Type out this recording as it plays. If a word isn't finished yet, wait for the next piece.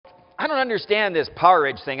I don't understand this power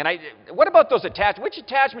edge thing. And what about those attachments? Which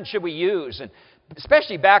attachment should we use? And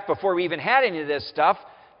especially back before we even had any of this stuff,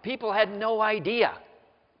 people had no idea.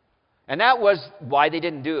 And that was why they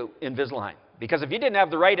didn't do Invisalign. Because if you didn't have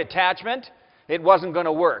the right attachment, it wasn't going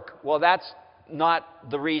to work. Well, that's not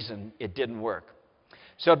the reason it didn't work.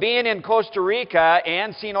 So being in Costa Rica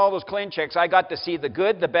and seeing all those clinics, I got to see the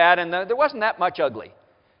good, the bad, and there wasn't that much ugly.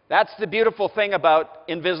 That's the beautiful thing about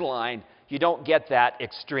Invisalign. You don't get that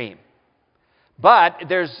extreme. But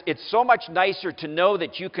it's so much nicer to know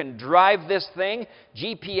that you can drive this thing,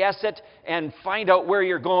 GPS it, and find out where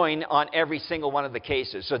you're going on every single one of the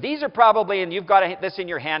cases. So these are probably, and you've got this in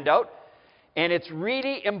your handout, and it's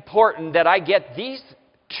really important that I get these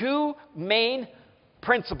two main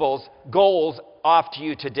principles, goals, off to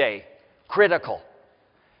you today. Critical.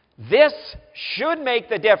 This should make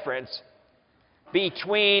the difference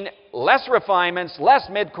between less refinements, less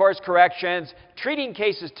mid-course corrections, treating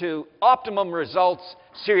cases to optimum results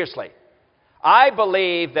seriously. I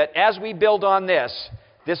believe that as we build on this,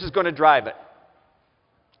 this is going to drive it.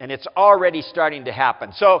 And it's already starting to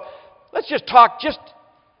happen. So let's just talk just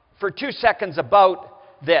for 2 seconds about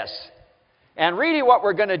this. And really what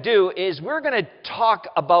we're going to do is we're going to talk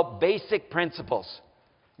about basic principles.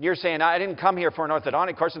 You're saying, I didn't come here for an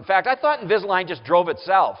orthodontic course. In fact, I thought Invisalign just drove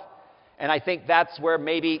itself. And I think that's where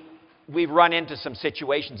maybe we've run into some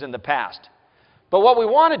situations in the past. But what we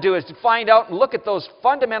want to do is to find out and look at those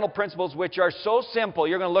fundamental principles which are so simple.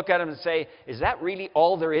 You're going to look at them and say, is that really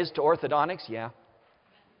all there is to orthodontics? Yeah.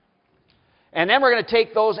 And then we're going to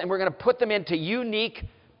take those and we're going to put them into unique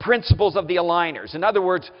principles of the aligners. In other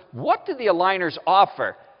words, what do the aligners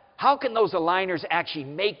offer? How can those aligners actually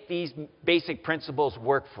make these basic principles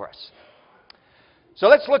work for us? So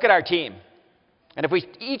let's look at our team. And if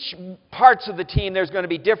each parts of the team, there's going to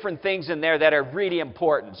be different things in there that are really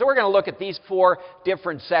important. So we're going to look at these 4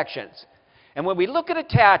 different sections. And when we look at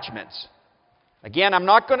attachments, again, I'm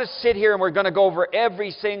not going to sit here and we're going to go over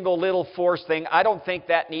every single little force thing. I don't think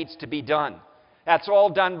that needs to be done. That's all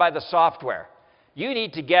done by the software. You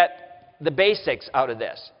need to get the basics out of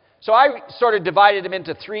this. So I sort of divided them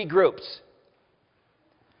into 3 groups.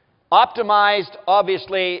 Optimized,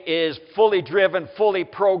 obviously, is fully driven, fully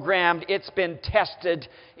programmed. It's been tested.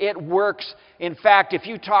 It works. In fact, if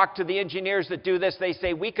you talk to the engineers that do this, they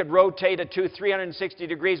say we could rotate a tooth 360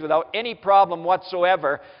 degrees without any problem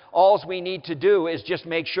whatsoever. All we need to do is just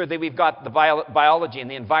make sure that we've got the biology and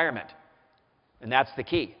the environment. And that's the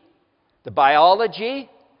key. The biology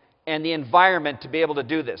and the environment to be able to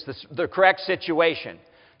do this, the correct situation.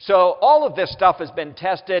 So all of this stuff has been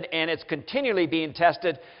tested, and it's continually being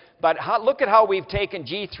tested. But look at how we've taken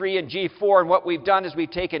G3 and G4, and what we've done is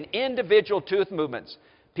we've taken individual tooth movements.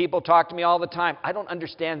 People talk to me all the time. I don't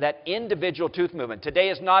understand that individual tooth movement. Today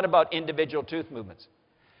is not about individual tooth movements.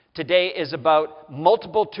 Today is about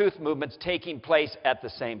multiple tooth movements taking place at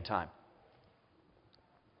the same time.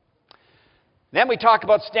 Then we talk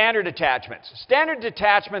about standard attachments. Standard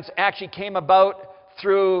attachments actually came about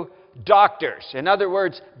through doctors. In other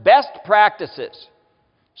words, best practices.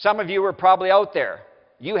 Some of you were probably out there.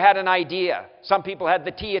 You had an idea. Some people had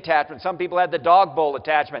the T attachment. Some people had the dog bowl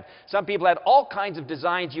attachment. Some people had all kinds of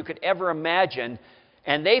designs you could ever imagine.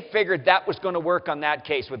 And they figured that was going to work on that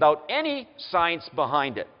case without any science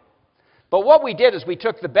behind it. But what we did is we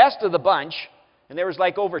took the best of the bunch, and there was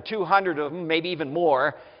like over 200 of them, maybe even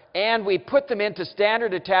more, and we put them into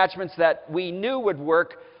standard attachments that we knew would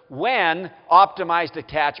work when optimized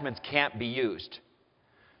attachments can't be used.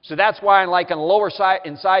 So that's why, like in a lower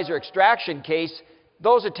incisor extraction case,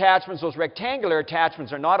 those attachments, those rectangular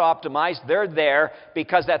attachments, are not optimized. They're there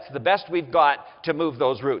because that's the best we've got to move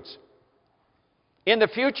those roots. In the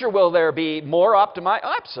future, will there be more optimized?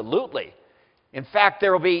 Absolutely. In fact,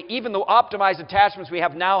 there will be, even the optimized attachments we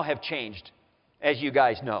have now have changed, as you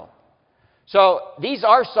guys know. So these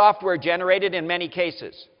are software generated in many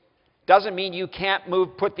cases. Doesn't mean you can't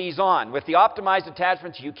put these on. With the optimized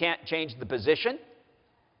attachments, you can't change the position.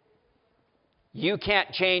 You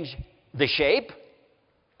can't change the shape.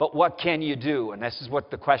 But what can you do? And this is what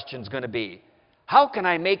the question's going to be. How can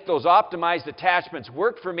I make those optimized attachments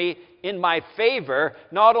work for me in my favor,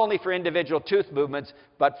 not only for individual tooth movements,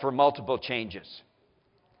 but for multiple changes?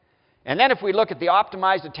 And then if we look at the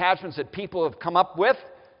optimized attachments that people have come up with,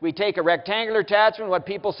 we take a rectangular attachment. What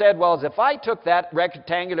people said was, if I took that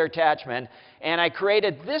rectangular attachment and I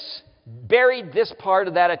buried this part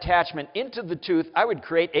of that attachment into the tooth, I would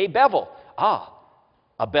create a bevel.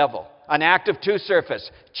 A bevel. An active tooth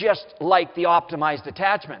surface, just like the optimized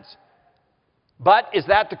attachments. But is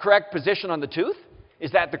that the correct position on the tooth?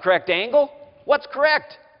 Is that the correct angle? What's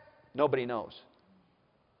correct? Nobody knows.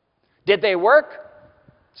 Did they work?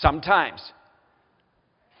 Sometimes.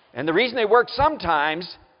 And the reason they worked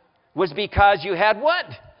sometimes was because you had what?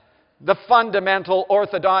 The fundamental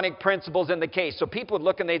orthodontic principles in the case. So people would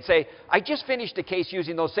look and they'd say, I just finished a case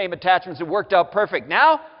using those same attachments. It worked out perfect.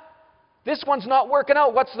 Now, this one's not working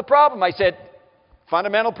out. What's the problem? I said,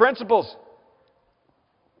 fundamental principles.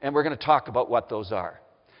 And we're going to talk about what those are.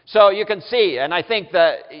 So you can see, and I think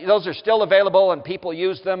that those are still available and people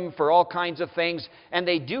use them for all kinds of things. And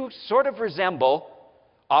they do sort of resemble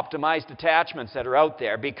optimized attachments that are out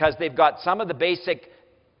there because they've got some of the basic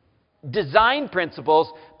design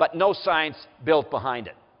principles, but no science built behind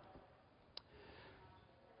it.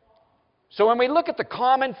 So when we look at the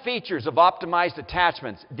common features of optimized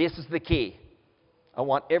attachments, this is the key. I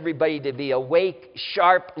want everybody to be awake,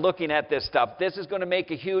 sharp, looking at this stuff. This is going to make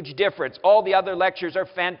a huge difference. All the other lectures are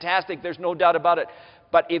fantastic. There's no doubt about it.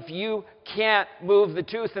 But if you can't move the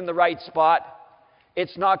tooth in the right spot,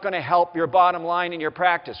 it's not going to help your bottom line in your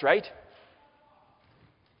practice, right?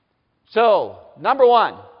 So, number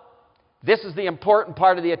one, this is the important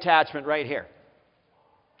part of the attachment right here.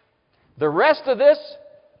 The rest of this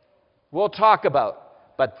we'll talk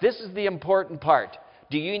about, but this is the important part.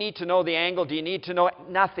 Do you need to know the angle? Do you need to know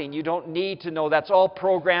nothing? You don't need to know. That's all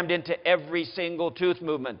programmed into every single tooth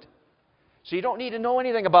movement. So you don't need to know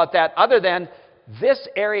anything about that other than this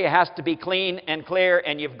area has to be clean and clear,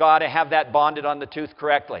 and you've got to have that bonded on the tooth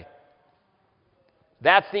correctly.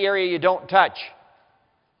 That's the area you don't touch.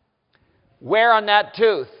 Where on that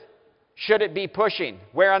tooth should it be pushing?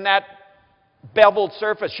 Where on that beveled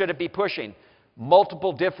surface should it be pushing?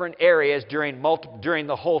 Multiple different areas during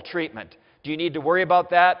the whole treatment. Do you need to worry about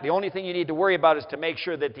that? The only thing you need to worry about is to make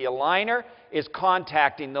sure that the aligner is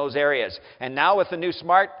contacting those areas. And now with the new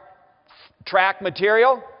Smart Track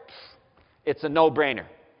material, it's a no-brainer.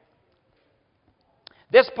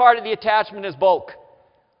 This part of the attachment is bulk.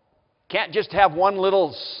 Can't just have one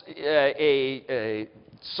little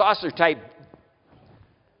saucer-type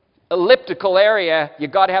elliptical area.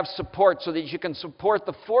 You've got to have support so that you can support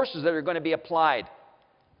the forces that are going to be applied.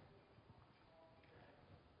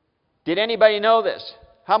 Did anybody know this?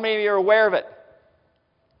 How many of you are aware of it?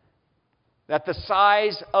 That the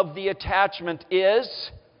size of the attachment is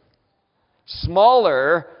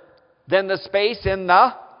smaller than the space in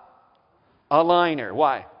the aligner.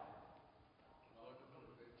 Why?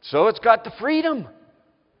 So it's got the freedom.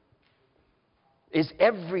 Is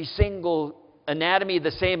every single anatomy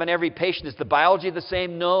the same in every patient? Is the biology the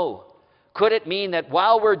same? No. Could it mean that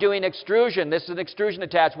while we're doing extrusion, this is an extrusion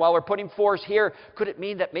attach, while we're putting force here, could it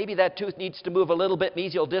mean that maybe that tooth needs to move a little bit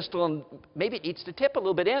mesial distal and maybe it needs to tip a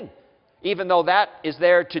little bit in, even though that is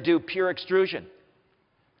there to do pure extrusion?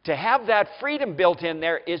 To have that freedom built in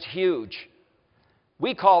there is huge.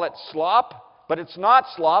 We call it slop, but it's not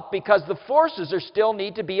slop because the forces still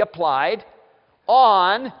need to be applied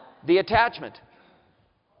on the attachment.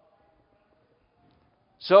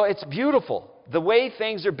 So it's beautiful, the way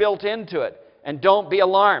things are built into it. And don't be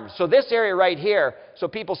alarmed. So this area right here, so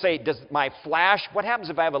people say, does my flash, what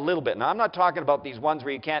happens if I have a little bit? Now, I'm not talking about these ones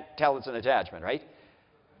where you can't tell it's an attachment, right?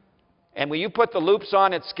 And when you put the loops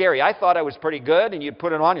on, it's scary. I thought I was pretty good, and you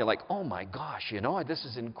put it on, you're like, oh my gosh, this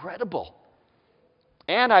is incredible.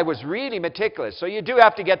 And I was really meticulous. So you do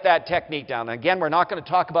have to get that technique down. And again, we're not going to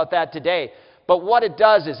talk about that today. But what it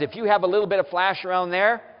does is if you have a little bit of flash around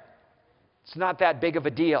there, it's not that big of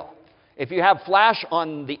a deal. If you have flash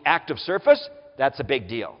on the active surface, that's a big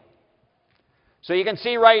deal. So you can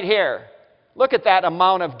see right here, look at that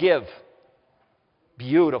amount of give.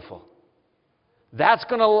 Beautiful. That's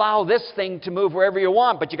going to allow this thing to move wherever you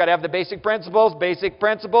want, but you got to have the basic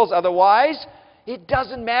principles. Otherwise, it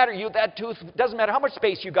doesn't matter. That tooth, doesn't matter how much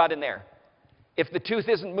space you got in there if the tooth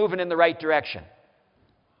isn't moving in the right direction.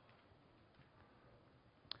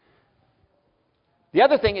 The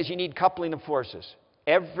other thing is you need coupling of forces.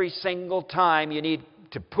 Every single time you need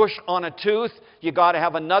to push on a tooth, you got to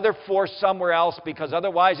have another force somewhere else because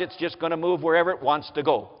otherwise it's just going to move wherever it wants to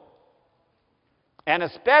go. And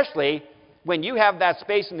especially when you have that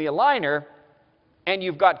space in the aligner and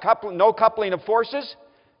you've got no coupling of forces,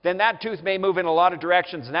 then that tooth may move in a lot of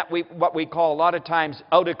directions, and what we call a lot of times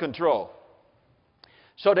out of control.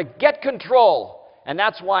 So to get control, and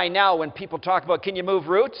that's why now when people talk about can you move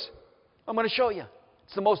roots, I'm going to show you.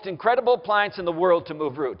 It's the most incredible appliance in the world to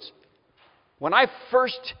move roots. When I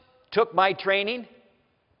first took my training,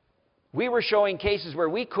 we were showing cases where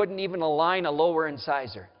we couldn't even align a lower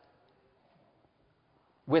incisor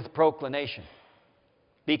with proclination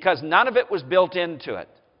because none of it was built into it,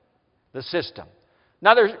 the system.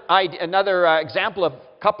 Another example of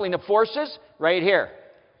coupling of forces right here.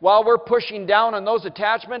 While we're pushing down on those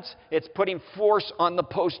attachments, it's putting force on the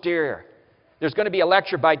posterior. There's going to be a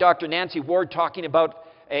lecture by Dr. Nancy Ward talking about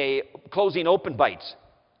closing open bites.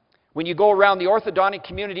 When you go around the orthodontic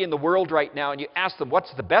community in the world right now and you ask them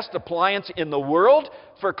what's the best appliance in the world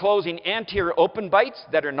for closing anterior open bites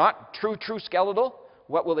that are not true skeletal,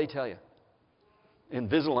 what will they tell you?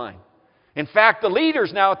 Invisalign. In fact, the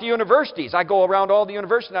leaders now at the universities, I go around all the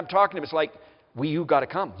universities and I'm talking to them, it's like, you got to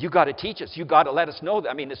come. You got to teach us. You got to let us know that.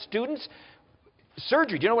 I mean, the students,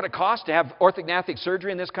 surgery, do you know what it costs to have orthodontic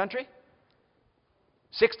surgery in this country?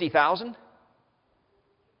 $60,000.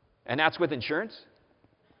 And that's with insurance.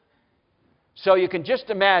 So you can just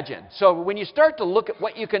imagine. So when you start to look at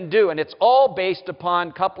what you can do, and it's all based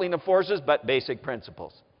upon coupling of forces, but basic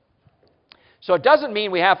principles. So it doesn't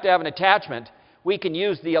mean we have to have an attachment. We can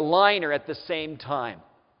use the aligner at the same time.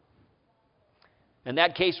 And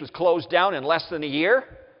that case was closed down in less than a year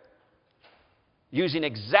using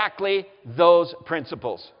exactly those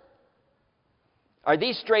principles. Are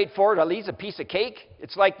these straightforward? Are these a piece of cake?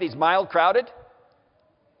 It's like these mild crowded.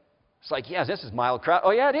 It's like, yeah, this is mild crowded.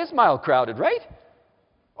 Oh, yeah, it is mild crowded, right?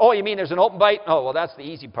 Oh, you mean there's an open bite? Oh, well, that's the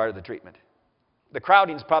easy part of the treatment. The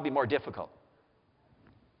crowding is probably more difficult.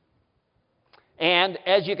 And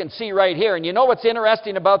as you can see right here, and you know what's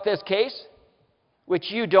interesting about this case,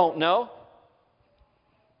 which you don't know?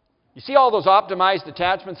 You see all those optimized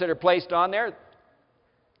attachments that are placed on there?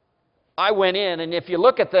 I went in, and if you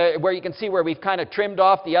look at where you can see where we've kind of trimmed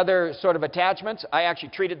off the other sort of attachments, I actually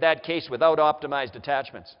treated that case without optimized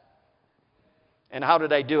attachments. And how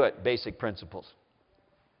did I do it? Basic principles.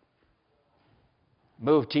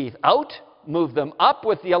 Move teeth out, move them up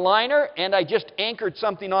with the aligner, and I just anchored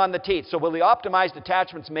something on the teeth. So will the optimized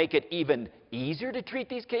attachments make it even easier to treat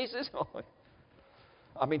these cases?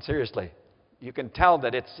 I mean, seriously. You can tell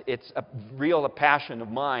that it's a real passion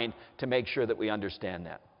of mine to make sure that we understand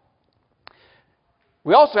that.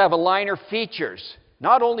 We also have aligner features.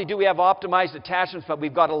 Not only do we have optimized attachments, but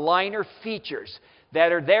we've got aligner features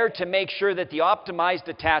that are there to make sure that the optimized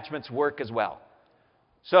attachments work as well.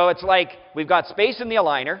 So it's like we've got space in the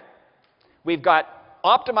aligner. We've got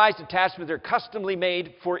optimized attachments that are customly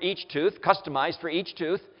made for each tooth, customized for each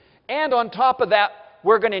tooth. And on top of that,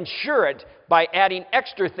 we're going to ensure it by adding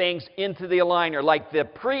extra things into the aligner, like the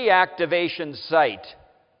pre-activation site.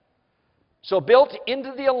 So built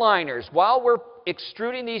into the aligners, while we're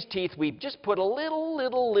extruding these teeth, we just put a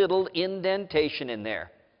little indentation in there.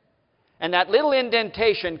 And that little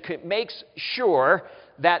indentation makes sure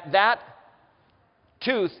that that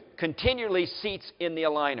tooth continually seats in the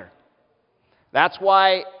aligner. That's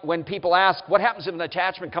why when people ask, what happens if an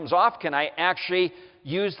attachment comes off? Can I actually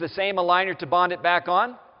use the same aligner to bond it back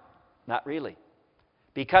on? Not really.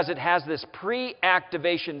 Because it has this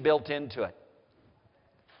pre-activation built into it.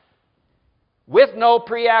 With no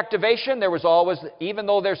pre-activation, there was always, even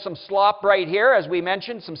though there's some slop right here, as we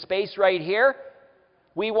mentioned, some space right here,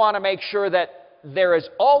 we want to make sure that there is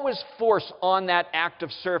always force on that active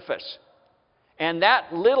surface. And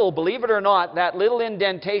that little, believe it or not, that little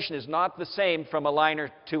indentation is not the same from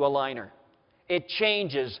aligner to aligner. It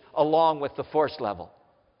changes along with the force level.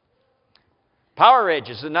 Power Edge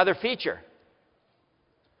is another feature.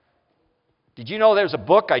 Did you know there's a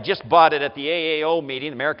book? I just bought it at the AAO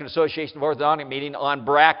meeting, American Association of Orthodontic meeting, on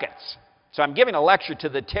brackets. So I'm giving a lecture to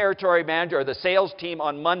the territory manager or the sales team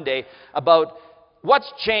on Monday about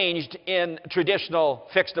what's changed in traditional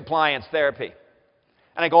fixed appliance therapy.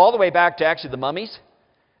 And I go all the way back to actually the mummies,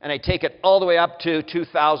 and I take it all the way up to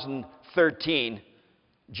 2013,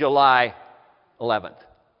 July 11th.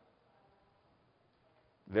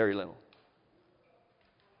 Very little.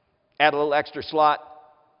 Add a little extra slot.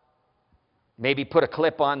 Maybe put a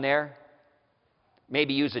clip on there.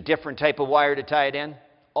 Maybe use a different type of wire to tie it in.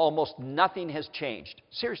 Almost nothing has changed.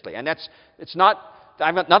 Seriously. And it's not,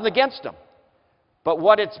 I've got nothing against them. But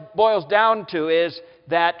what it boils down to is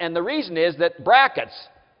that, and the reason is that brackets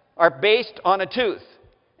are based on a tooth.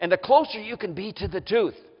 And the closer you can be to the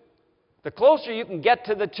tooth, the closer you can get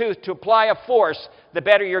to the tooth to apply a force, the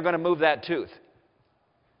better you're going to move that tooth.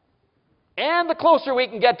 And the closer we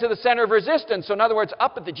can get to the center of resistance, so in other words,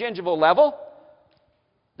 up at the gingival level,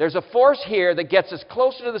 there's a force here that gets us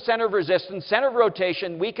closer to the center of resistance, center of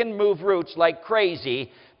rotation. We can move roots like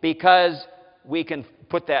crazy because we can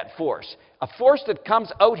put that force. A force that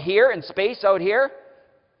comes out here in space out here,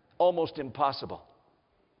 almost impossible.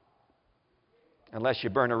 Unless you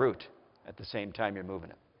burn a root at the same time you're moving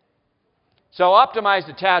it. So optimized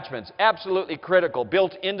attachments, absolutely critical,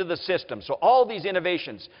 built into the system. So all these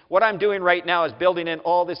innovations, what I'm doing right now is building in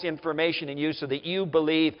all this information in you so that you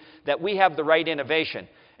believe that we have the right innovation.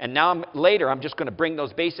 And now later I'm just going to bring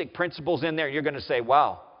those basic principles in there. You're going to say,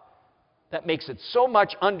 wow, That makes it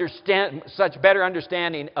such better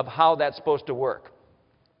understanding of how that's supposed to work.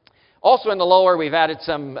 Also in the lower, we've added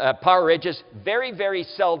some power ridges. Very, very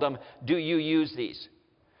seldom do you use these.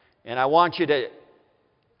 And I want you to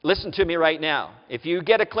listen to me right now. If you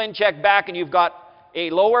get a ClinCheck back and you've got a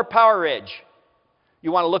lower power ridge,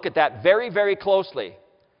 you want to look at that very, very closely.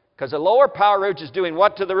 Because a lower power ridge is doing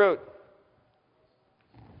what to the root?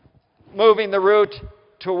 Moving the root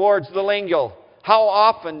towards the lingual. How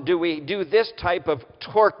often do we do this type of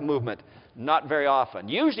torque movement? Not very often.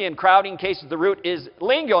 Usually in crowding cases, the root is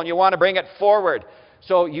lingual and you want to bring it forward.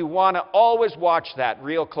 So you want to always watch that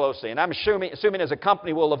real closely. And I'm assuming as a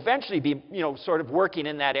company we'll eventually be, sort of working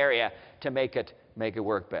in that area to make it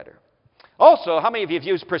work better. Also, how many of you have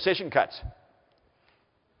used precision cuts?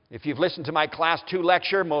 If you've listened to my Class 2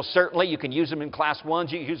 lecture, most certainly you can use them in Class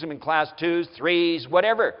 1s, you can use them in Class 2s, 3s,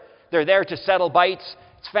 whatever. They're there to settle bites.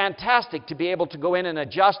 It's fantastic to be able to go in and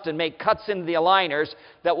adjust and make cuts into the aligners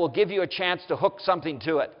that will give you a chance to hook something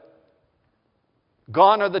to it.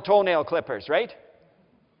 Gone are the toenail clippers, right?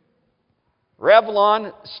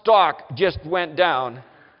 Revlon stock just went down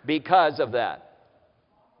because of that.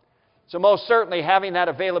 So most certainly having that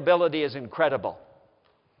availability is incredible.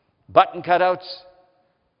 Button cutouts.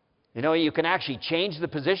 You can actually change the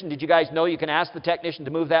position. Did you guys know you can ask the technician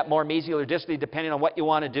to move that more mesial or distally depending on what you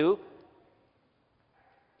want to do?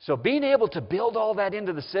 So being able to build all that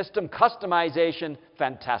into the system, customization,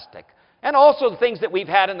 fantastic. And also the things that we've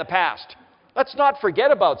had in the past. Let's not forget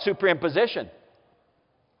about superimposition.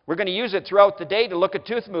 We're going to use it throughout the day to look at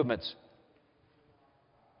tooth movements.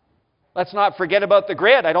 Let's not forget about the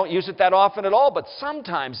grid. I don't use it that often at all, but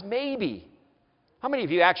sometimes, maybe. How many of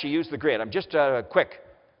you actually use the grid? I'm just quick.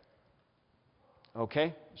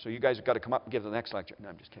 Okay? So you guys have got to come up and give the next lecture. No,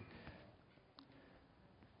 I'm just kidding.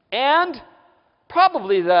 And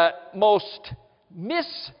probably the most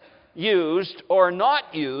misused or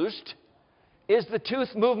not used is the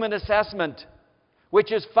tooth movement assessment,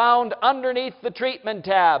 which is found underneath the treatment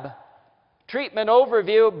tab. Treatment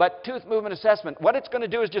overview, but tooth movement assessment. What it's going to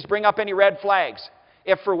do is just bring up any red flags.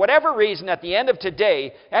 If for whatever reason at the end of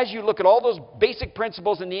today, as you look at all those basic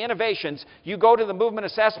principles and the innovations, you go to the movement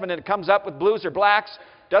assessment and it comes up with blues or blacks,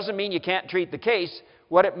 doesn't mean you can't treat the case.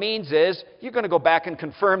 What it means is you're going to go back and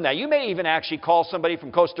confirm that. You may even actually call somebody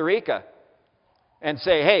from Costa Rica and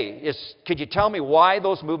say, hey, could you tell me why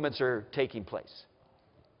those movements are taking place?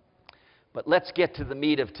 But let's get to the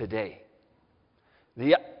meat of today.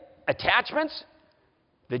 The attachments,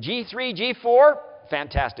 the G3, G4,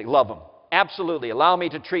 fantastic, love them. Absolutely, allow me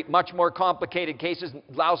to treat much more complicated cases,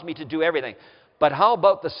 allows me to do everything. But how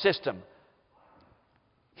about the system?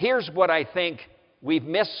 Here's what I think we've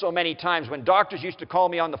missed so many times. When doctors used to call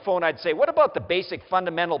me on the phone, I'd say, what about the basic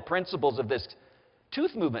fundamental principles of this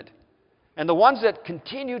tooth movement? And the ones that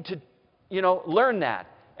continue to, learn that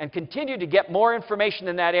and continue to get more information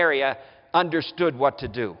in that area understood what to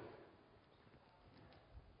do.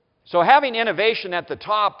 So having innovation at the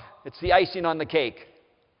top, it's the icing on the cake.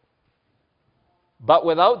 But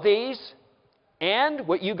without these, and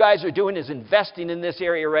what you guys are doing is investing in this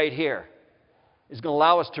area right here, is going to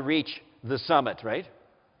allow us to reach the summit, right?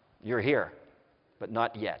 You're here, but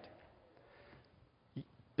not yet.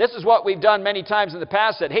 This is what we've done many times in the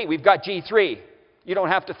past, said, hey, we've got G3. You don't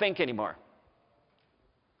have to think anymore.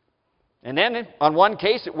 And then on one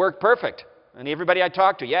case, it worked perfect. And everybody I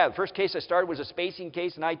talked to, the first case I started was a spacing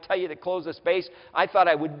case, and I tell you to close the space, I thought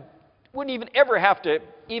I wouldn't even ever have to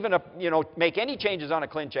make any changes on a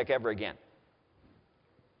ClinCheck ever again.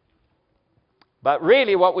 But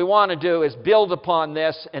really what we want to do is build upon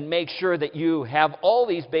this and make sure that you have all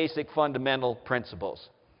these basic fundamental principles.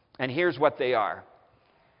 And here's what they are.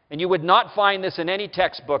 And you would not find this in any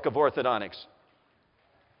textbook of orthodontics.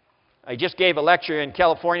 I just gave a lecture in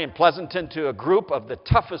California, in Pleasanton, to a group of the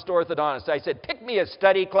toughest orthodontists. I said, pick me a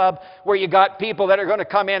study club where you got people that are going to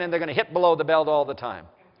come in and they're going to hit below the belt all the time.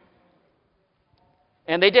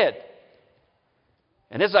 And they did.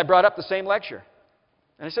 And I brought up the same lecture.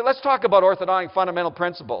 And I said, let's talk about orthodontic fundamental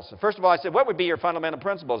principles. And first of all, I said, what would be your fundamental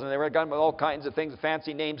principles? And they were going with all kinds of things,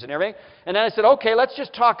 fancy names and everything. And then I said, okay, let's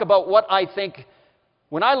just talk about what I think.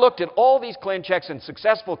 When I looked at all these ClinChecks and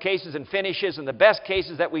successful cases and finishes and the best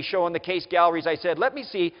cases that we show in the case galleries, I said, let me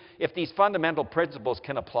see if these fundamental principles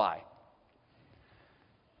can apply.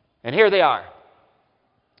 And here they are.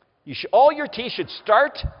 All your teeth should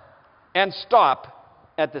start and stop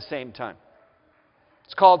at the same time.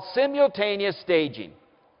 It's called simultaneous staging.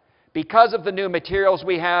 Because of the new materials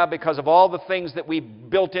we have, because of all the things that we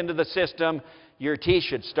built into the system, your teeth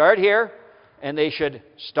should start here and they should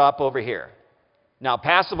stop over here. Now,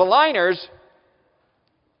 passive aligners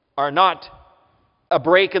are not a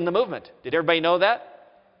break in the movement. Did everybody know that?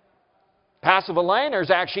 Passive aligners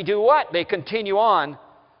actually do what? They continue on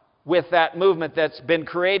with that movement that's been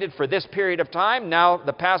created for this period of time. Now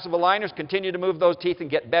the passive aligners continue to move those teeth and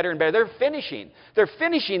get better and better. They're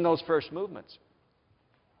finishing those first movements.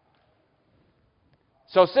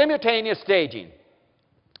 So simultaneous staging.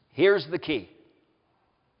 Here's the key.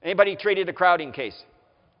 Anybody treated a crowding case?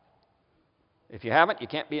 If you haven't, you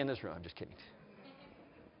can't be in this room. I'm just kidding.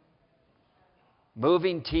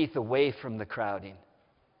 Moving teeth away from the crowding.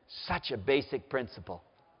 Such a basic principle.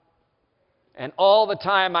 And all the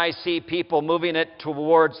time I see people moving it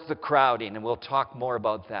towards the crowding, and we'll talk more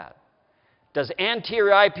about that. Does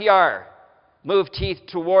anterior IPR move teeth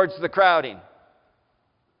towards the crowding?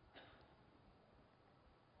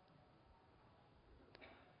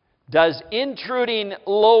 Does intruding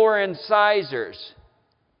lower incisors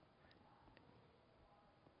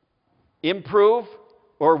improve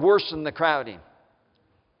or worsen the crowding?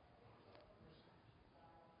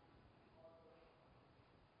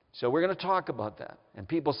 So we're going to talk about that. And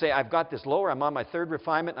people say, I've got this lower, I'm on my third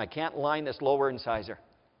refinement, and I can't line this lower incisor.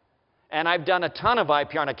 And I've done a ton of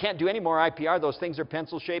IPR, and I can't do any more IPR. Those things are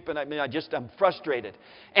pencil-shaped, and I'm frustrated.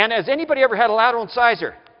 And has anybody ever had a lateral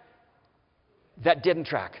incisor that didn't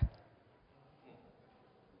track?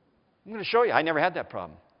 I'm going to show you. I never had that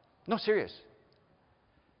problem. No, serious.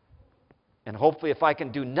 And hopefully if I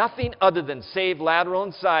can do nothing other than save lateral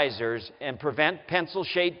incisors and prevent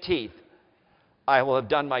pencil-shaped teeth, I will have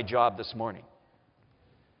done my job this morning.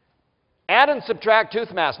 Add and subtract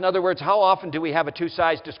tooth mass. In other words, how often do we have a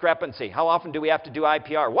two-size discrepancy? How often do we have to do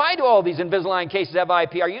IPR? Why do all these Invisalign cases have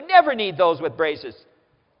IPR? You never need those with braces.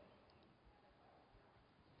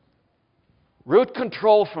 Root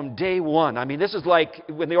control from day one. I mean, this is like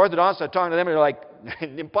when the orthodontists are talking to them, they're like,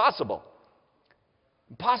 impossible.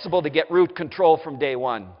 Impossible to get root control from day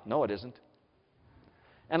one. No, it isn't.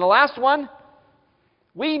 And the last one,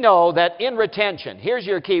 we know that in retention, here's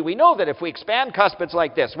your key. We know that if we expand cuspids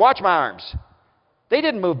like this, watch my arms. They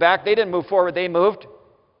didn't move back, they didn't move forward, they moved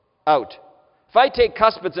out. If I take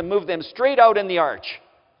cuspids and move them straight out in the arch,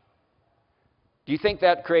 do you think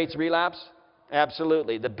that creates relapse?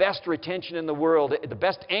 Absolutely. The best retention in the world, the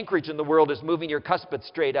best anchorage in the world is moving your cuspids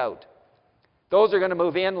straight out. Those are going to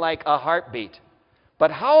move in like a heartbeat.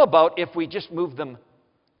 But how about if we just move them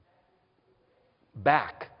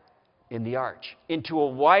back in the arch, into a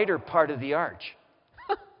wider part of the arch?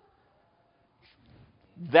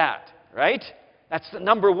 That, right? That's the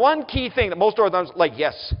number one key thing that most orthodontists like,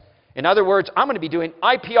 yes. In other words, I'm going to be doing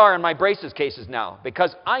IPR in my braces cases now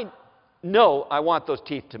because I know I want those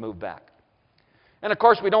teeth to move back. And of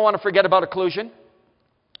course, we don't want to forget about occlusion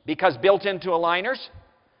because built into aligners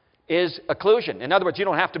is occlusion. In other words, you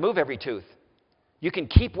don't have to move every tooth. You can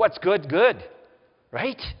keep what's good,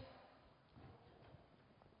 right?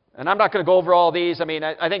 And I'm not going to go over all these. I mean,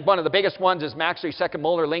 I think one of the biggest ones is maxillary second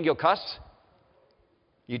molar lingual cusps.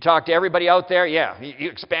 You talk to everybody out there, yeah,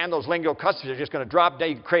 you expand those lingual cusps, they're just going to drop down,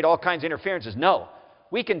 you can create all kinds of interferences. No.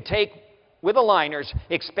 We can take, with aligners,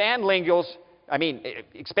 expand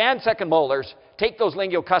second molars, take those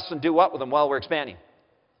lingual cusps and do what with them while we're expanding?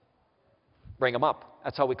 Bring them up.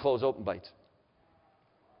 That's how we close open bites.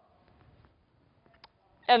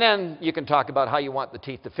 And then you can talk about how you want the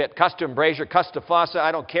teeth to fit. Custom embrasure, custom fossa,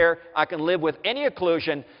 I don't care. I can live with any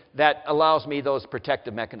occlusion that allows me those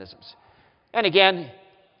protective mechanisms. And again,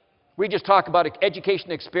 we just talk about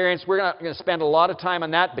education experience. We're not going to spend a lot of time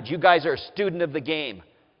on that, but you guys are a student of the game.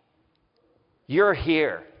 You're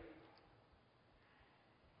here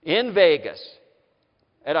in Vegas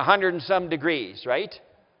at 100 and some degrees, right?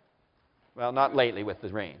 Well, not lately with the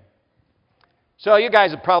rain. So you guys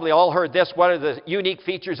have probably all heard this. What are the unique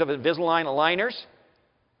features of Invisalign aligners?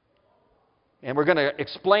 And we're going to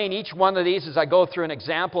explain each one of these as I go through an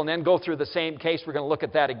example and then go through the same case. We're going to look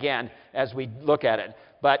at that again as we look at it.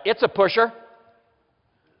 But it's a pusher.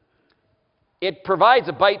 It provides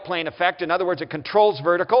a bite plane effect. In other words, it controls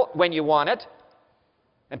vertical when you want it.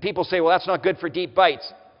 And people say, well, that's not good for deep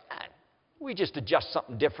bites. We just adjust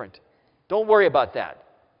something different. Don't worry about that.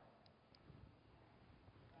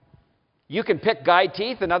 You can pick guide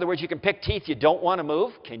teeth. In other words, you can pick teeth you don't want to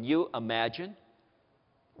move. Can you imagine?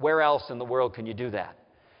 Where else in the world can you do that?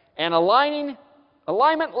 And alignment,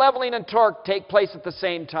 leveling, and torque take place at the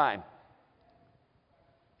same time.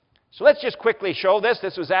 So let's just quickly show this.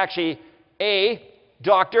 This was actually a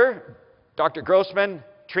doctor. Dr. Grossman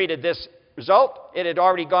treated this result. It had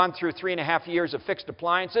already gone through 3.5 years of fixed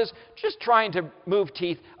appliances, just trying to move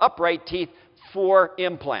teeth, upright teeth, for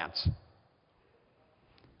implants.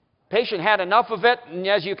 Patient had enough of it, and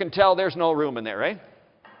as you can tell, there's no room in there, right?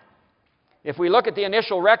 If we look at the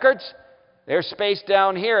initial records, There's space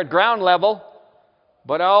down here at ground level.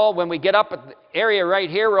 But when we get up at the area right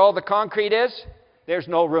here where all the concrete is, there's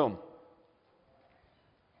no room.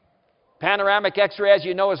 Panoramic X-ray, as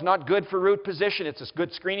you know, is not good for root position. It's a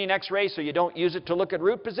good screening X-ray, so you don't use it to look at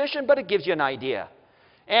root position, but it gives you an idea.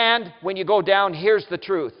 And when you go down, here's the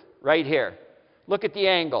truth, right here. Look at the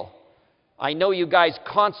angle. I know you guys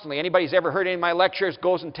constantly, anybody who's ever heard any of my lectures,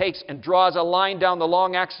 goes and takes and draws a line down the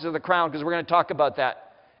long axis of the crown, because we're going to talk about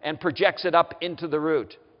that, and projects it up into the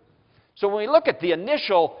root. So when we look at the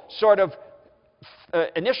initial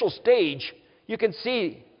initial stage, you can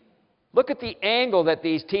see, look at the angle that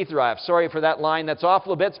these teeth are at. Sorry for that line, that's off a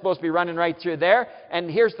little bit. It's supposed to be running right through there.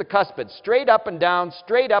 And here's the cuspid, straight up and down,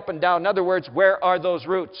 straight up and down. In other words, where are those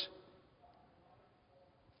roots?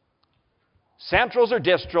 Centrals are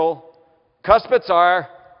distal, cuspids are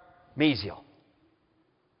mesial.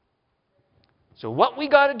 So what we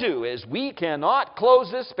got to do is we cannot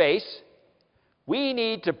close this space. We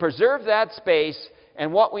need to preserve that space,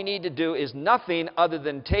 and what we need to do is nothing other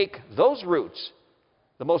than take those roots,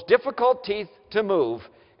 the most difficult teeth to move,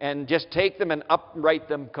 and just take them and upright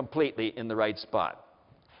them completely in the right spot.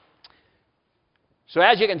 So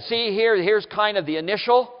as you can see here, here's kind of the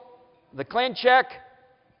initial, the ClinCheck.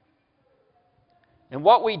 And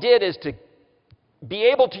what we did is to be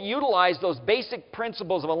able to utilize those basic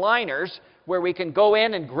principles of aligners where we can go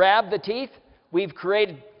in and grab the teeth. We've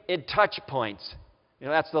created touch points. You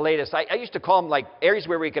know, that's the latest. I used to call them like areas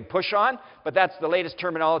where we could push on, but that's the latest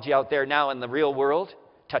terminology out there now in the real world.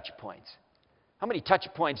 Touch points. How many touch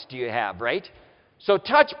points do you have, right? So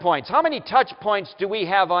touch points. How many touch points do we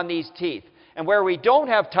have on these teeth? And where we don't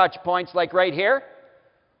have touch points, like right here,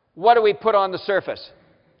 what do we put on the surface?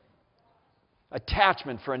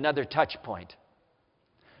 Attachment for another touch point.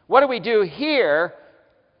 What do we do here?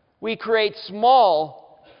 We create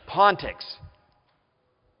small pontics.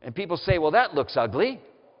 And people say, well, that looks ugly.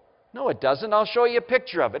 No, it doesn't. I'll show you a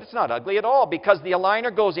picture of it. It's not ugly at all because the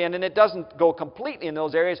aligner goes in and it doesn't go completely in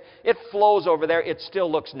those areas. It flows over there. It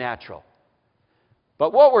still looks natural.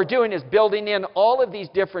 But what we're doing is building in all of these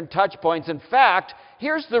different touch points. In fact,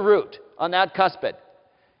 here's the root on that cuspid.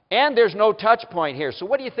 And there's no touch point here. So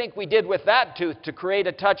what do you think we did with that tooth to create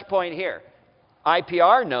a touch point here?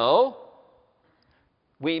 IPR? No.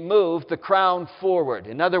 We moved the crown forward.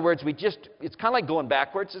 In other words, it's kind of like going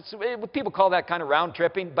backwards. People call that kind of round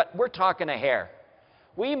tripping, but we're talking a hair.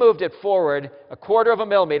 We moved it forward 1/4 of a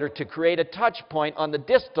millimeter to create a touch point on the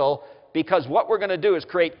distal, because what we're going to do is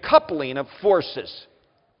create coupling of forces.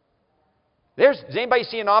 Does anybody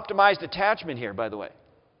see an optimized attachment here, by the way?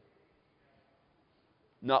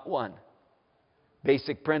 Not one.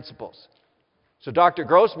 Basic principles. So Dr.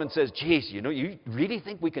 Grossman says, geez, you really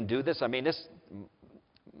think we can do this? I mean, this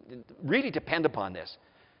really depend upon this.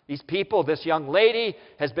 These people, this young lady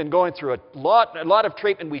has been going through a lot of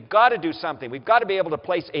treatment. We've got to do something. We've got to be able to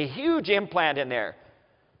place a huge implant in there.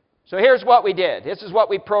 So here's what we did. This is what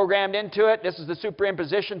we programmed into it. This is the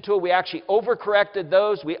superimposition tool. We actually overcorrected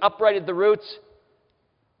those. We uprighted the roots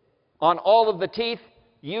on all of the teeth,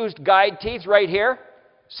 used guide teeth right here.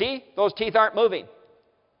 See? Those teeth aren't moving.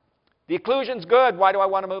 The occlusion's good. Why do I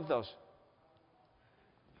want to move those?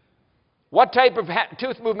 What type of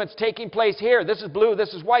tooth movement's taking place here? This is blue,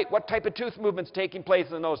 this is white. What type of tooth movement's taking place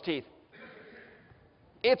in those teeth?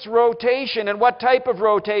 It's rotation. And what type of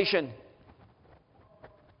rotation?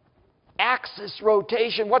 Axis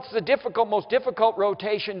rotation. What's the most difficult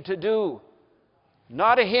rotation to do?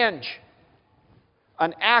 Not a hinge.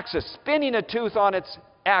 An axis. Spinning a tooth on its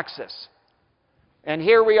axis. And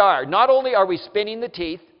here we are. Not only are we spinning the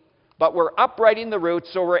teeth, but we're uprighting the roots,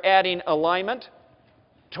 so we're adding alignment,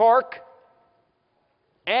 torque,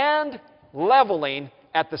 and leveling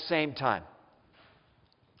at the same time.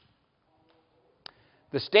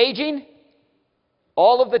 The staging,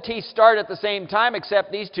 all of the teeth start at the same time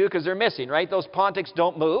except these two because they're missing, right? Those pontics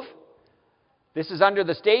don't move. This is under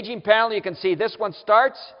the staging panel. You can see this one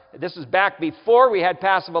starts. This is back before we had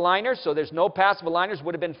passive aligners, so there's no passive aligners.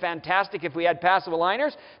 Would have been fantastic if we had passive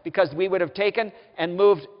aligners because we would have taken and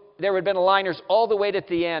moved. There would have been aligners all the way to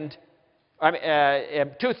the end.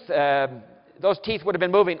 Those teeth would have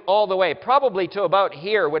been moving all the way, probably to about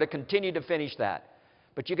here, would have continued to finish that.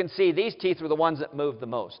 But you can see these teeth were the ones that moved the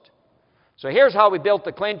most. So here's how we built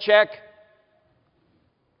the ClinCheck.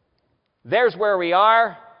 There's where we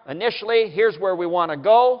are initially. Here's where we want to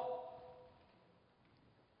go.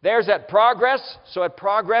 There's at progress. So at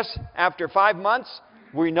progress, after 5 months,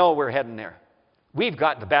 we know we're heading there. We've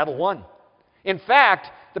got the battle won. In fact,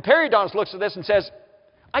 the periodontist looks at this and says,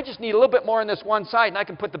 I just need a little bit more on this one side and I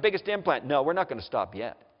can put the biggest implant. No, we're not going to stop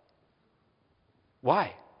yet.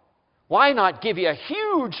 Why? Why not give you a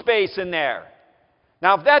huge space in there?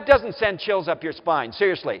 Now, if that doesn't send chills up your spine,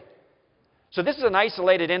 seriously. So this is an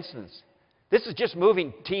isolated instance. This is just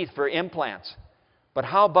moving teeth for implants. But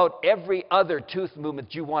how about every other tooth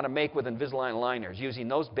movement you want to make with Invisalign aligners using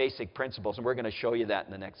those basic principles? And we're going to show you that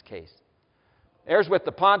in the next case. There's with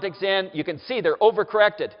the Pontics in. You can see they're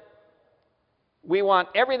overcorrected. We want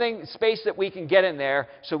everything, space that we can get in there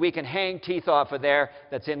so we can hang teeth off of there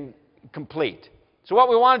that's incomplete. So what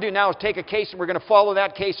we want to do now is take a case and we're going to follow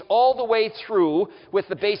that case all the way through with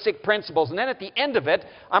the basic principles. And then at the end of it,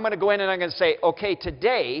 I'm going to go in and I'm going to say, okay,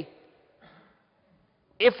 today,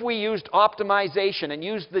 if we used optimization and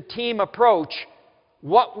used the team approach,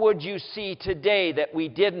 what would you see today that we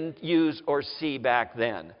didn't use or see back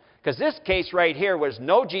then? Because this case right here was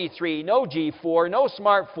no G3, no G4, no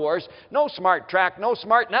Smart Force, no Smart Track, no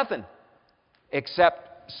Smart nothing,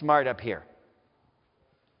 except Smart up here.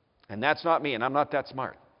 And that's not me, and I'm not that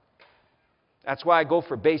smart. That's why I go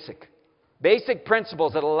for basic. Basic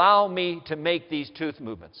principles that allow me to make these tooth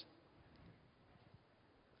movements.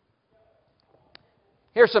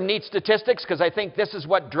 Here's some neat statistics, because I think this is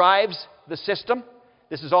what drives the system.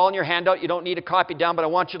 This is all in your handout. You don't need to copy down, but I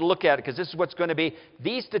want you to look at it, because this is what's going to be.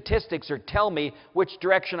 These statistics tell me which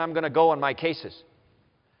direction I'm going to go in my cases.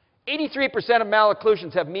 83% of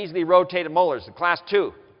malocclusions have measly rotated molars in class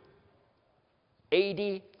 2.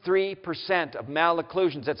 83% of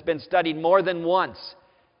malocclusions. That's been studied more than once.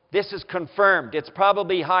 This is confirmed. It's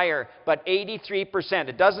probably higher, but 83%.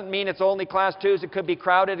 It doesn't mean it's only class 2s. It could be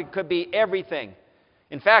crowded. It could be everything.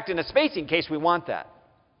 In fact, in a spacing case, we want that.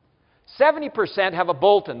 70% have a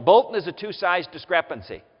Bolton. Bolton is a two-size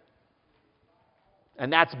discrepancy.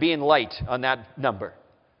 And that's being light on that number.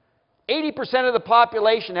 80% of the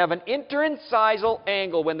population have an interincisal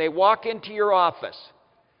angle when they walk into your office.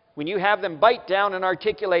 When you have them bite down an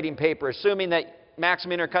articulating paper, assuming that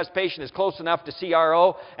maximum intercuspation is close enough to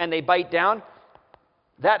CRO, and they bite down,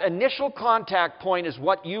 that initial contact point is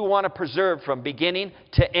what you want to preserve from beginning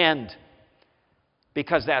to end,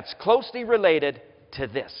 because that's closely related to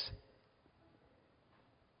this.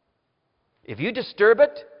 If you disturb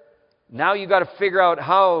it, now you've got to figure out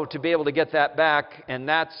how to be able to get that back, and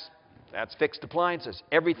that's fixed appliances.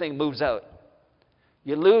 Everything moves out.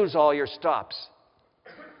 You lose all your stops.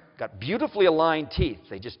 Got beautifully aligned teeth,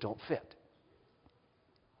 they just don't fit.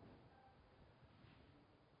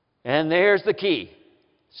 And there's the key.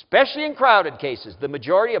 Especially in crowded cases, the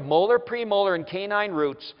majority of molar, premolar, and canine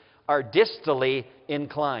roots are distally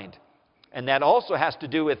inclined. And that also has to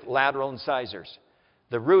do with lateral incisors.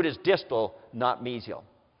 The root is distal, not mesial.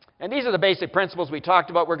 And these are the basic principles we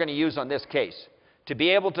talked about we're going to use on this case. To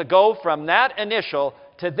be able to go from that initial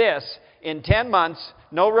to this in 10 months,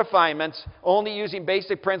 no refinements, only using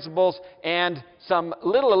basic principles and some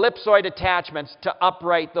little ellipsoid attachments to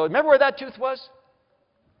upright those. Remember where that tooth was?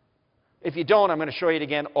 If you don't, I'm going to show you it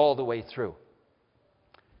again all the way through.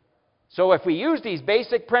 So if we use these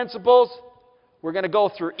basic principles, we're going to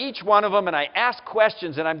go through each one of them, and I ask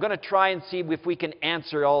questions, and I'm going to try and see if we can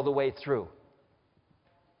answer all the way through.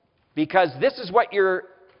 Because this is what you're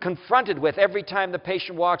confronted with every time the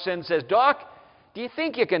patient walks in and says, "Doc, do you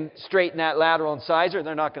think you can straighten that lateral incisor?"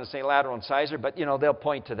 They're not going to say lateral incisor, but they'll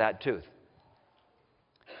point to that tooth.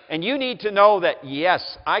 And you need to know that,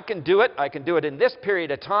 yes, I can do it. I can do it in this period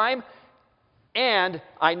of time, and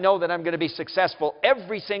I know that I'm going to be successful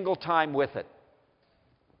every single time with it.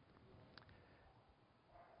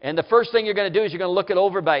 And the first thing you're going to do is you're going to look at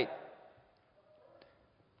overbite.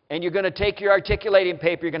 And you're going to take your articulating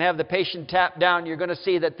paper, you're going to have the patient tap down, you're going to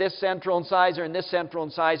see that this central incisor and this central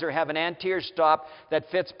incisor have an anterior stop that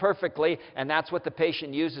fits perfectly, and that's what the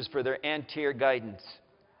patient uses for their anterior guidance.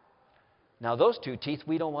 Now those two teeth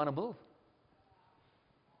we don't want to move.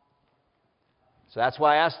 So that's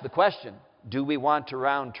why I asked the question, do we want to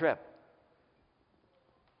round trip?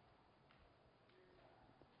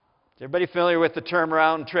 Is everybody familiar with the term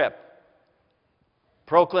round trip?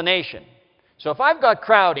 Proclination. So if I've got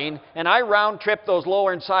crowding and I round trip those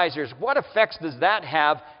lower incisors, what effects does that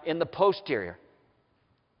have in the posterior?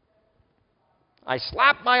 I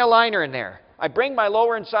slap my aligner in there. I bring my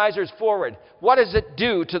lower incisors forward. What does it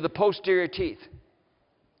do to the posterior teeth?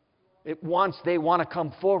 They want to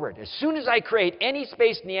come forward. As soon as I create any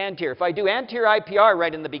space in the anterior, if I do anterior IPR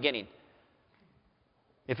right in the beginning,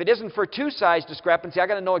 if it isn't for two-size discrepancy, I've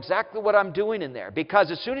got to know exactly what I'm doing in there.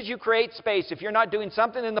 Because as soon as you create space, if you're not doing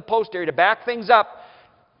something in the posterior to back things up,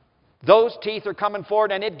 those teeth are coming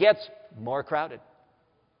forward and it gets more crowded.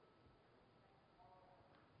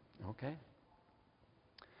 Okay?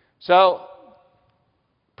 So,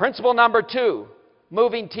 principle number 2,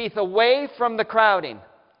 moving teeth away from the crowding.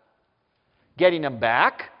 Getting them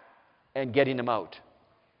back and getting them out.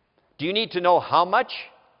 Do you need to know how much?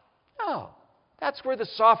 No. That's where the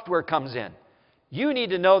software comes in. You need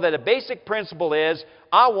to know that a basic principle is,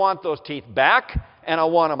 I want those teeth back and I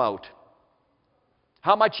want them out.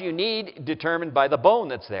 How much you need determined by the bone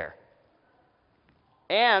that's there.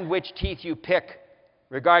 And which teeth you pick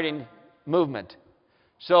regarding movement.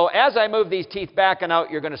 So as I move these teeth back and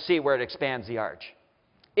out, you're going to see where it expands the arch.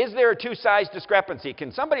 Is there a two-size discrepancy?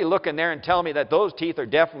 Can somebody look in there and tell me that those teeth are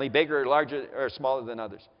definitely bigger or larger or smaller than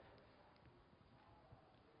others?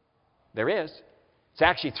 There is. It's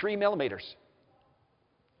actually 3 millimeters.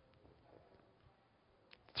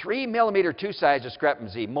 3 millimeter two-size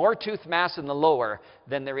discrepancy. More tooth mass in the lower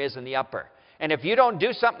than there is in the upper. And if you don't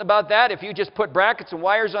do something about that, if you just put brackets and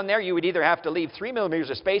wires on there, you would either have to leave 3 millimeters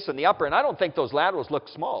of space on the upper, and I don't think those laterals look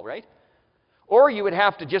small, right? Or you would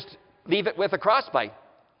have to just leave it with a crossbite,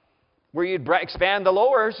 where you'd expand the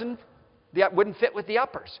lowers and that wouldn't fit with the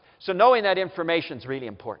uppers. So knowing that information is really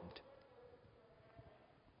important.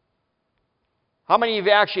 How many of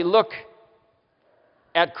you actually look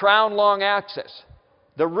at crown long axis,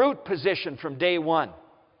 the root position from day one?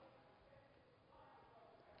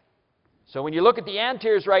 So when you look at the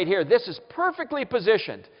anteriors right here, this is perfectly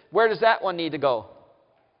positioned. Where does that one need to go?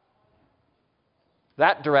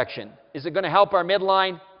 That direction. Is it going to help our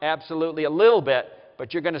midline? Absolutely, a little bit,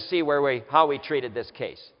 but you're going to see how we treated this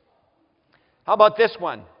case. How about this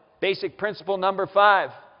one? Basic principle number 5.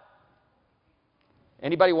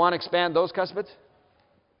 Anybody want to expand those cuspids?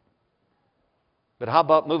 But how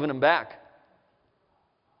about moving them back?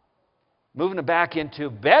 Moving them back into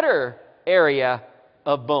better area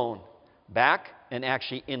of bone. Back and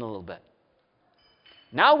actually in a little bit.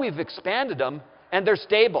 Now we've expanded them and they're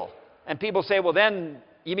stable. And people say, well then,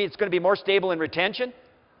 you mean it's going to be more stable in retention?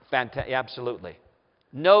 Absolutely.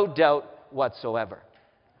 No doubt whatsoever.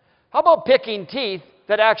 How about picking teeth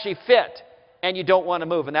that actually fit and you don't want to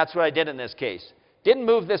move? And that's what I did in this case. Didn't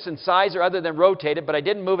move this incisor other than rotate it, but I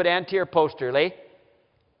didn't move it anterior posteriorly.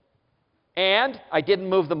 And I didn't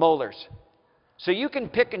move the molars. So you can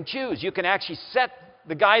pick and choose. You can actually set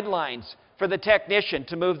the guidelines for the technician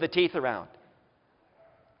to move the teeth around.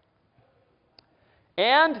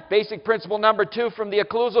 And basic principle number 2 from the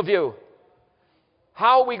occlusal view.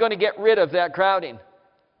 How are we going to get rid of that crowding?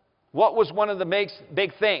 What was one of the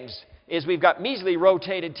big things is we've got measly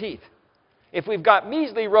rotated teeth. If we've got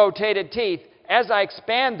measly rotated teeth, as I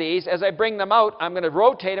expand these, as I bring them out, I'm going to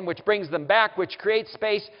rotate them, which brings them back, which creates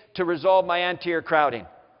space to resolve my anterior crowding.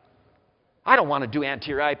 I don't want to do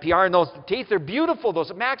anterior IPR in those teeth. They're beautiful.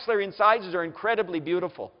 Those maxillary incisors are incredibly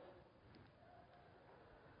beautiful.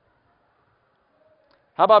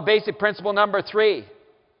 How about basic principle number 3?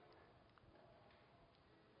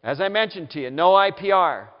 As I mentioned to you, no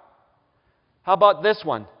IPR. How about this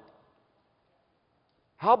one?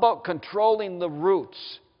 How about controlling the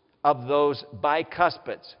roots of those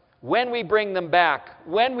bicuspids? When we bring them back,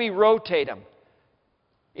 when we rotate them,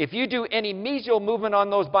 if you do any mesial movement on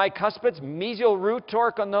those bicuspids, mesial root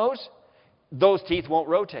torque on those teeth won't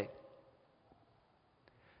rotate.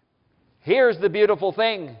 Here's the beautiful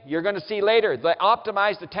thing you're going to see later. The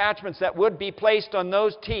optimized attachments that would be placed on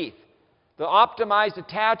those teeth, the optimized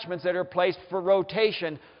attachments that are placed for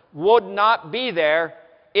rotation would not be there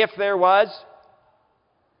if there was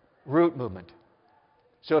root movement.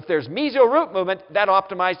 So if there's mesial root movement, that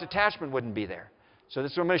optimized attachment wouldn't be there. So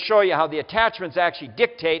this is what I'm going to show you how the attachments actually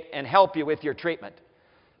dictate and help you with your treatment.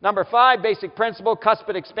 Number 5, basic principle,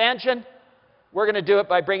 cuspid expansion. We're going to do it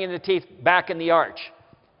by bringing the teeth back in the arch.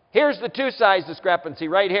 Here's the two-size discrepancy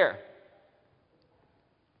right here.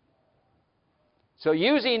 So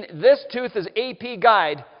using this tooth as AP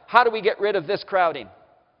guide, how do we get rid of this crowding?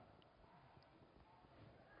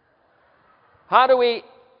 How do we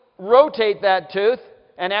rotate that tooth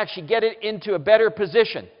and actually get it into a better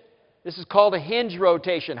position? This is called a hinge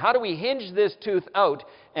rotation. How do we hinge this tooth out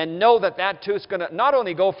and know that that tooth's going to not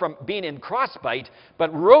only go from being in crossbite,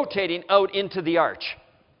 but rotating out into the arch?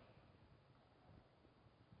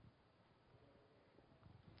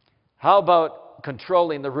 How about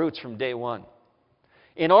controlling the roots from day one?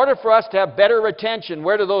 In order for us to have better retention,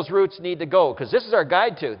 where do those roots need to go? Because this is our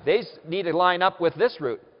guide tooth. They need to line up with this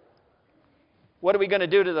root. What are we going to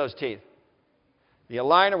do to those teeth? The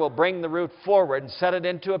aligner will bring the root forward and set it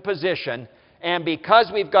into a position. And because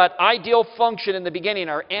we've got ideal function in the beginning,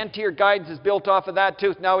 our anterior guidance is built off of that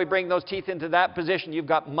tooth. Now we bring those teeth into that position. You've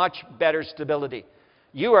got much better stability.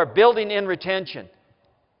 You are building in retention.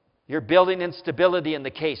 You're building in stability in the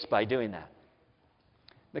case by doing that.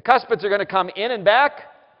 The cuspids are going to come in and back.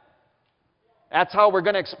 That's how we're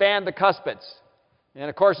going to expand the cuspids. And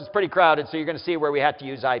of course, it's pretty crowded, so you're going to see where we had to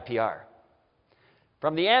use IPR.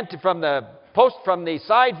 From the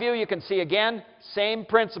side view, you can see again, same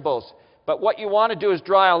principles. But what you want to do is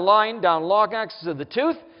draw a line down long axis of the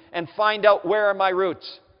tooth and find out where are my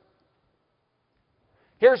roots.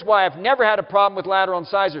 Here's why I've never had a problem with lateral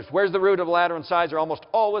incisors. Where's the root of a lateral incisor? Almost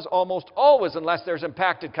always, unless there's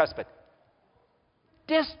impacted cuspid.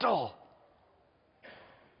 Distal.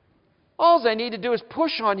 All I need to do is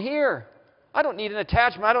push on here. I don't need an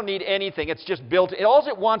attachment. I don't need anything. It's just built. All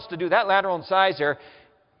it wants to do, that lateral incisor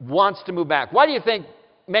wants to move back. Why do you think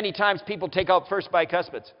many times people take out first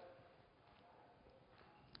bicuspids?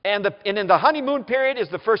 And in the honeymoon period is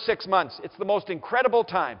the first 6 months. It's the most incredible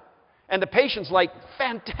time. And the patient's like,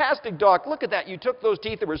 fantastic, doc. Look at that. You took those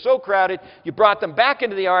teeth that were so crowded. You brought them back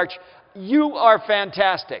into the arch. You are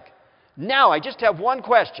fantastic. Now, I just have one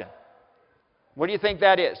question. What do you think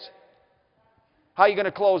that is? How are you going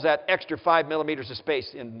to close that extra 5 millimeters of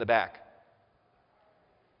space in the back?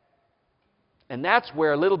 And that's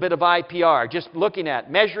where a little bit of IPR, just looking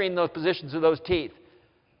at, measuring those positions of those teeth.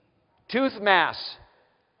 Tooth mass.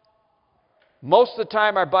 Most of the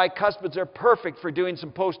time, our bicuspids are perfect for doing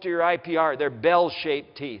some posterior IPR. They're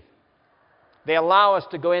bell-shaped teeth. They allow us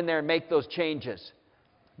to go in there and make those changes.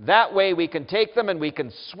 That way, we can take them and we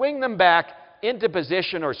can swing them back into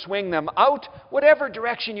position or swing them out, whatever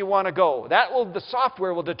direction you want to go. The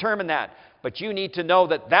software will determine that. But you need to know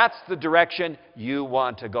that that's the direction you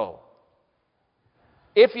want to go.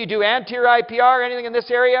 If you do anterior IPR, anything in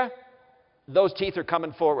this area, those teeth are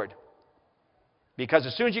coming forward. Because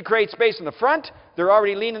as soon as you create space in the front, they're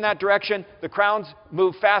already leaning that direction. The crowns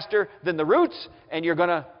move faster than the roots, and you're going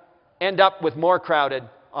to end up with more crowded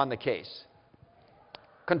on the case.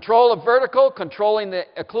 Control of vertical, controlling the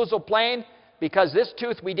occlusal plane. Because this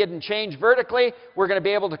tooth we didn't change vertically, we're going to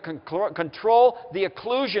be able to control the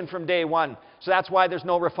occlusion from day one. So that's why there's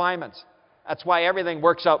no refinements. That's why everything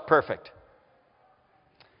works out perfect.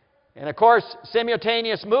 And of course,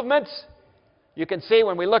 simultaneous movements. You can see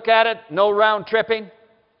when we look at it, no round tripping.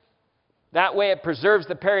 That way it preserves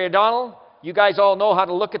the periodontal. You guys all know how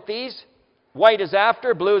to look at these. White is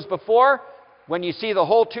after, blue is before. When you see the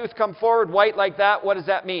whole tooth come forward, white like that, what does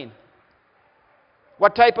that mean?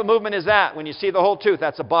 What type of movement is that when you see the whole tooth?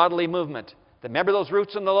 That's a bodily movement. Remember those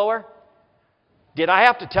roots in the lower? Did I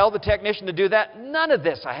have to tell the technician to do that? None of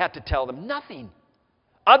this I had to tell them. Nothing.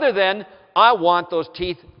 Other than I want those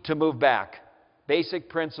teeth to move back. Basic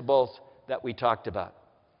principles that we talked about.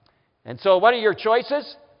 And so what are your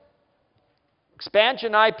choices?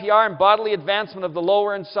 Expansion, IPR, and bodily advancement of the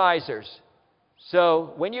lower incisors.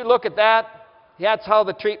 So when you look at that, that's how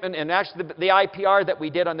the treatment, and actually the IPR that we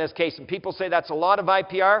did on this case, and people say that's a lot of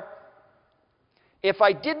IPR. If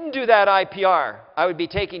I didn't do that IPR, I would be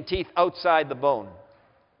taking teeth outside the bone.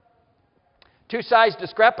 Two-size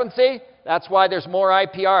discrepancy, that's why there's more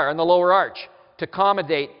IPR in the lower arch, to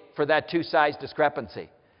accommodate for that two-size discrepancy.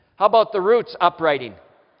 How about the roots uprighting?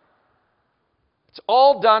 It's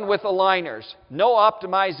all done with aligners. No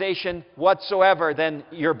optimization whatsoever than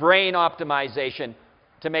your brain optimization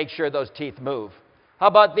to make sure those teeth move. How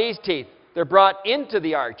about these teeth? They're brought into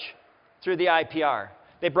the arch through the IPR.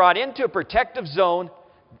 They brought into a protective zone,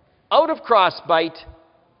 out of crossbite,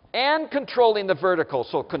 and controlling the vertical.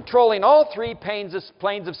 So controlling all three planes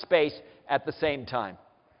of space at the same time.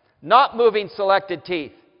 Not moving selected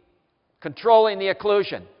teeth. Controlling the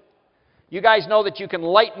occlusion. You guys know that you can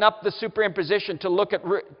lighten up the superimposition to look at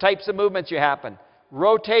types of movements you happen.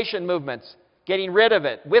 Rotation movements. Getting rid of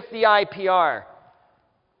it with the IPR.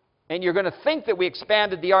 And you're going to think that we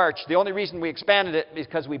expanded the arch. The only reason we expanded it is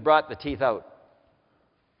because we brought the teeth out.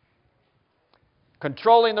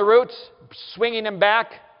 Controlling the roots, swinging them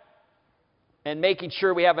back, and making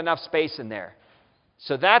sure we have enough space in there.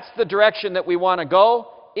 So that's the direction that we want to go.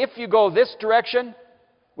 If you go this direction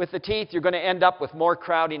with the teeth, you're going to end up with more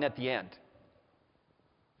crowding at the end.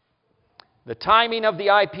 The timing of the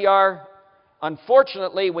IPR,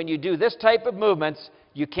 unfortunately, when you do this type of movements,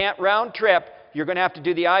 you can't round trip. You're going to have to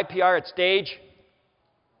do the IPR at stage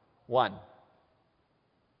 1.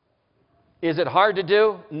 Is it hard to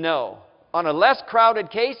do? No. On a less crowded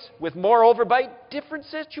case with more overbite, different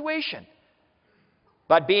situation.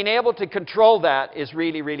 But being able to control that is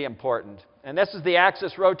really, really important. And this is the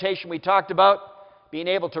axis rotation we talked about, being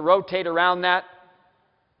able to rotate around that.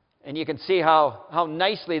 And you can see how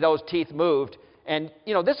nicely those teeth moved. And,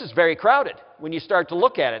 you know, this is very crowded when you start to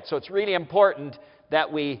look at it. So it's really important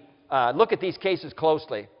that we look at these cases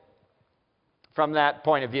closely from that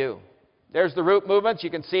point of view. There's the root movements. You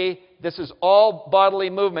can see this is all bodily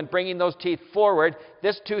movement, bringing those teeth forward.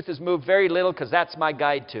 This tooth has moved very little because that's my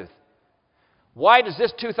guide tooth. Why does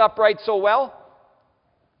this tooth upright so well?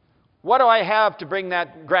 What do I have to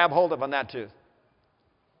grab hold of on that tooth?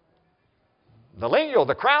 The lingual,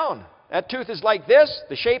 the crown, that tooth is like this,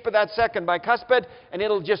 the shape of that second bicuspid, and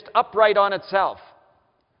it'll just upright on itself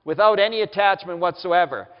without any attachment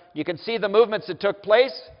whatsoever. You can see the movements that took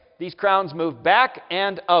place. These crowns moved back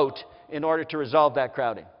and out in order to resolve that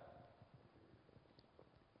crowding.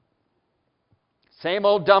 Same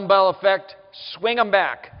old dumbbell effect, swing them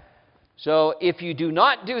back. So if you do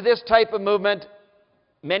not do this type of movement,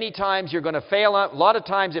 many times you're going to fail. A lot of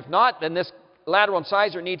times, if not, then this lateral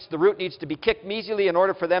incisor the root needs to be kicked mesially in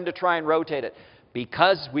order for them to try and rotate it,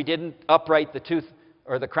 because we didn't upright the tooth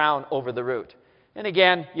or the crown over the root. And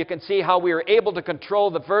again, you can see how we were able to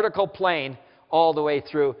control the vertical plane all the way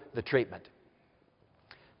through the treatment.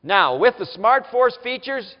 Now, with the SmartForce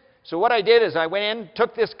features, so what I did is I went in,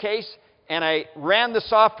 took this case, and I ran the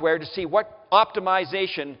software to see what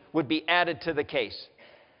optimization would be added to the case,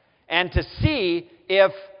 and to see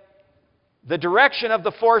if the direction of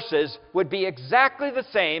the forces would be exactly the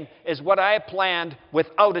same as what I had planned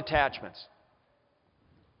without attachments.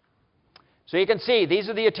 So you can see these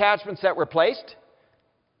are the attachments that were placed.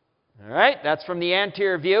 All right, that's from the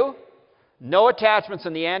anterior view. No attachments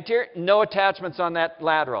in the anterior, no attachments on that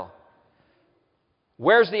lateral.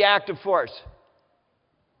 Where's the active force?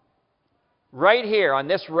 Right here on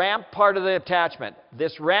this ramp part of the attachment.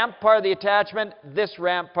 This ramp part of the attachment, this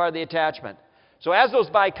ramp part of the attachment. So as those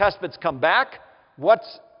bicuspids come back,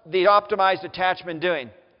 what's the optimized attachment doing?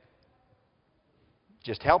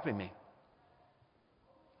 Just helping me.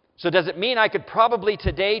 So does it mean I could probably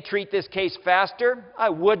today treat this case faster? I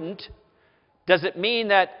wouldn't. Does it mean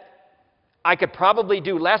that I could probably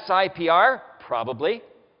do less IPR? Probably.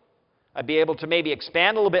 I'd be able to maybe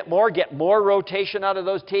expand a little bit more, get more rotation out of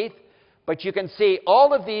those teeth. But you can see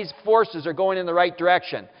all of these forces are going in the right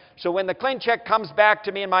direction. So when the ClinCheck comes back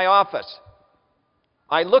to me in my office,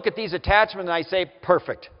 I look at these attachments and I say,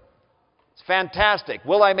 perfect. It's fantastic.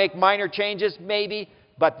 Will I make minor changes? Maybe.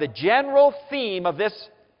 But the general theme of this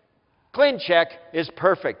ClinCheck is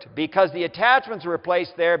perfect, because the attachments are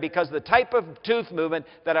placed there, because the type of tooth movement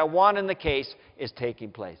that I want in the case is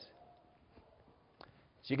taking place.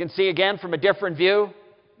 So you can see again from a different view,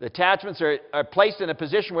 the attachments are placed in a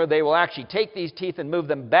position where they will actually take these teeth and move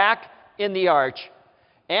them back in the arch.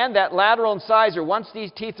 And that lateral incisor, once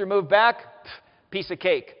these teeth are moved back, piece of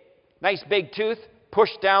cake. Nice big tooth, push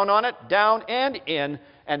down on it, down and in,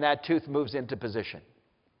 and that tooth moves into position.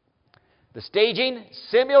 The staging,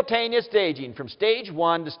 simultaneous staging from stage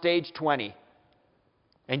 1 to stage 20.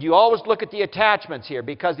 And you always look at the attachments here,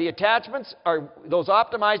 because the attachments those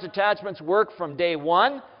optimized attachments work from day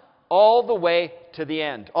 1 all the way to the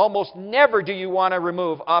end. Almost never do you want to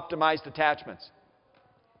remove optimized attachments.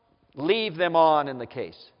 Leave them on in the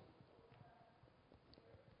case.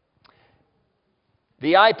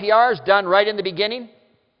 The IPR is done right in the beginning,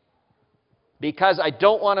 because I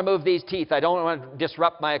don't want to move these teeth. I don't want to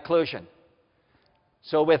disrupt my occlusion.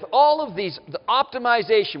 So with all of these, the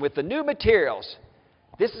optimization with the new materials,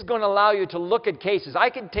 this is going to allow you to look at cases. I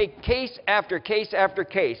can take case after case after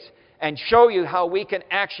case and show you how we can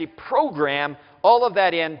actually program all of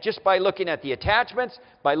that in just by looking at the attachments,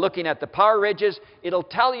 by looking at the power ridges. It'll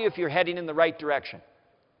tell you if you're heading in the right direction.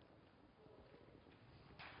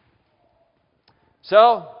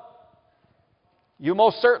 So,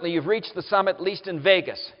 you've reached the summit, at least in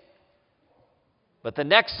Vegas. But the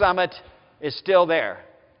next summit is still there.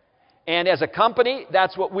 And as a company,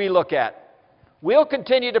 that's what we look at. We'll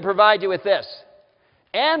continue to provide you with this.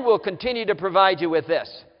 And we'll continue to provide you with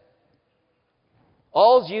this.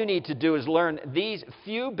 All you need to do is learn these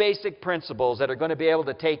few basic principles that are going to be able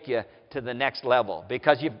to take you to the next level.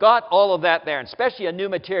 Because you've got all of that there, and especially a new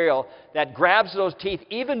material that grabs those teeth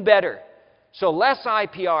even better. So less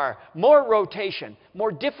IPR, more rotation,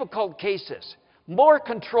 more difficult cases, more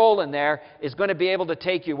control in there is going to be able to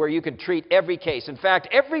take you where you can treat every case. In fact,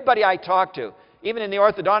 everybody I talk to, even in the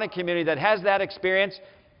orthodontic community that has that experience,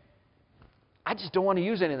 I just don't want to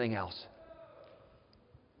use anything else.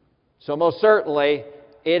 So most certainly,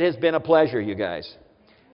 it has been a pleasure, you guys.